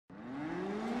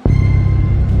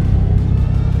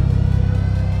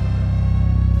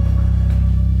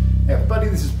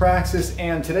this is Praxis,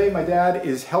 and today my dad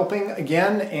is helping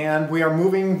again, and we are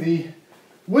moving the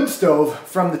wood stove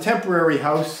from the temporary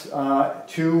house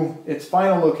to its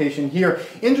final location here.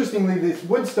 Interestingly, this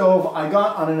wood stove I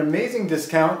got on an amazing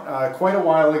discount quite a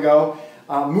while ago.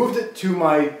 Moved it to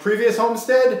my previous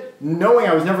homestead, knowing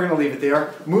I was never going to leave it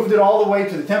there. Moved it all the way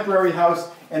to the temporary house,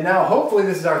 and now hopefully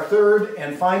this is our third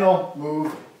and final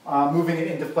move, moving it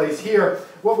into place here.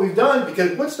 What we've done,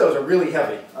 because wood stoves are really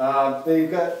heavy, they've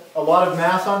got a lot of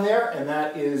mass on there, and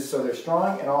that is so they're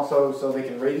strong and also so they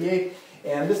can radiate.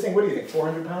 And this thing, what do you think,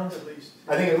 400 pounds? At least.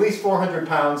 I think at least 400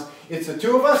 pounds. It's the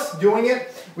two of us doing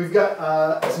it. We've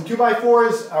got some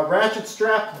 2x4s ratchet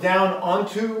strapped down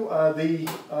onto the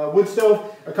wood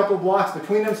stove, a couple of blocks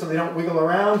between them so they don't wiggle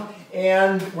around,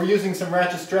 and we're using some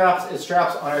ratchet straps as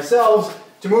straps on ourselves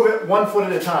to move it 1 foot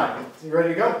at a time. You ready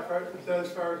to go? Is that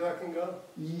as far as that can go?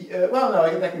 Yeah, well,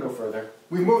 no, that can go further.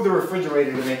 We moved the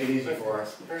refrigerator to make it easy for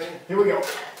us. Ready? Here we go.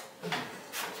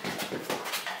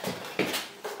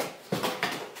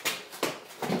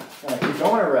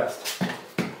 Don't want to rest.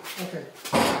 Okay.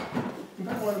 You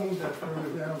might want to move that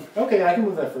further down. Okay, I can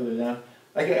move that further down.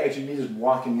 I can actually be just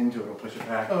walking into it. I'll push it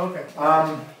back. Oh, okay.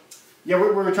 Yeah,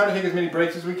 we're trying to take as many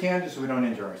breaks as we can, just so we don't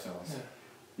injure ourselves. Yeah.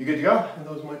 You good to go? And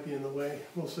those might be in the way.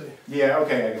 We'll see. Yeah.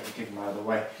 Okay. I got to take them out of the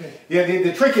way. Okay. Yeah.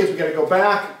 The trick is we got to go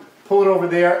back, pull it over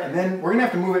there, and then we're gonna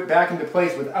have to move it back into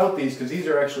place without these because these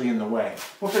are actually in the way.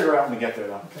 We'll figure it out when we get there,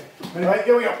 though. Okay. All right.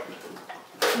 Here we go.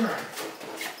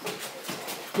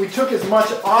 We took as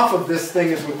much off of this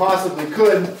thing as we possibly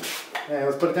could. Yeah,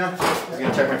 let's put it down. I was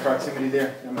going to check my proximity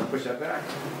there. I'm going to push that back.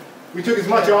 We took as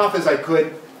much off as I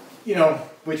could, you know,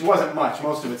 which wasn't much.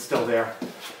 Most of it's still there.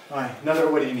 All right,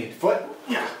 another, what do you need? Foot?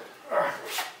 Yeah.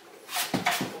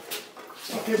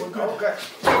 Okay, we're good. Okay.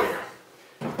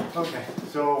 Okay,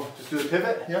 so just do the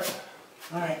pivot? Yep.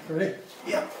 All right. Ready?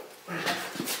 Yep.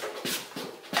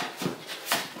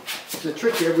 The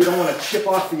trick here, we don't want to chip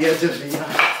off the edge of the...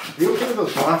 you okay with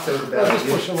those blocks that are bad? I'll just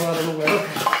push them out of the way.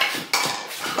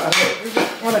 Okay.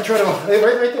 We want to try to... Hey,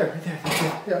 right there.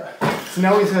 Yeah. So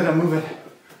now we just got to move it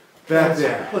back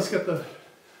there. Let's get the...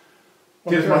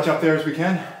 Get as much up there as we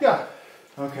can? Yeah.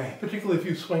 Okay. Particularly if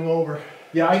you swing over.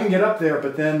 Yeah, I can get up there,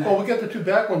 but then... Well, we'll get the two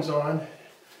back ones on.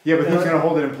 Yeah, but who's going to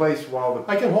hold it in place while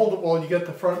the... I can hold it while you get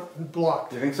the front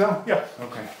blocked. You think so? Yeah.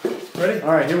 Okay. Ready?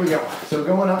 All right, here we go. So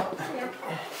going up. Yep.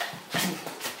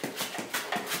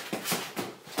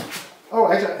 Oh,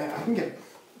 actually, I can get...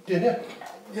 Did you?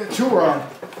 Yeah, two are on.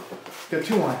 Got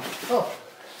two on. Oh.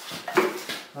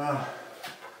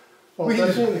 Well, we can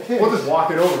that's just, the case. we'll just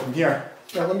walk it over from here.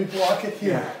 Yeah, let me block it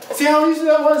here. Yeah. See how easy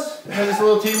that was? Just a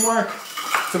little teamwork.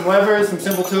 Some levers, some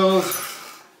simple tools.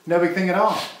 No big thing at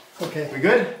all. Okay. We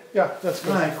good? Yeah, that's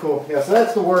good. All right, cool. Yeah, so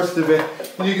that's the worst of it.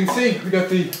 And you can see we got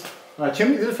the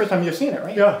chimney. This is the first time you've seen it,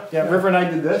 right? Yeah. Yeah, River and I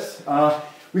did this.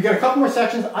 We got a couple more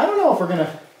sections. I don't know if we're going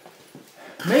to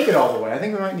make it all the way. I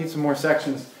think we might need some more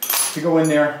sections to go in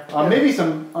there. Maybe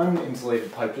some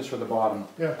uninsulated pipe just for the bottom.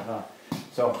 Yeah.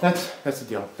 So that's the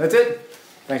deal. That's it.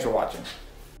 Thanks for watching.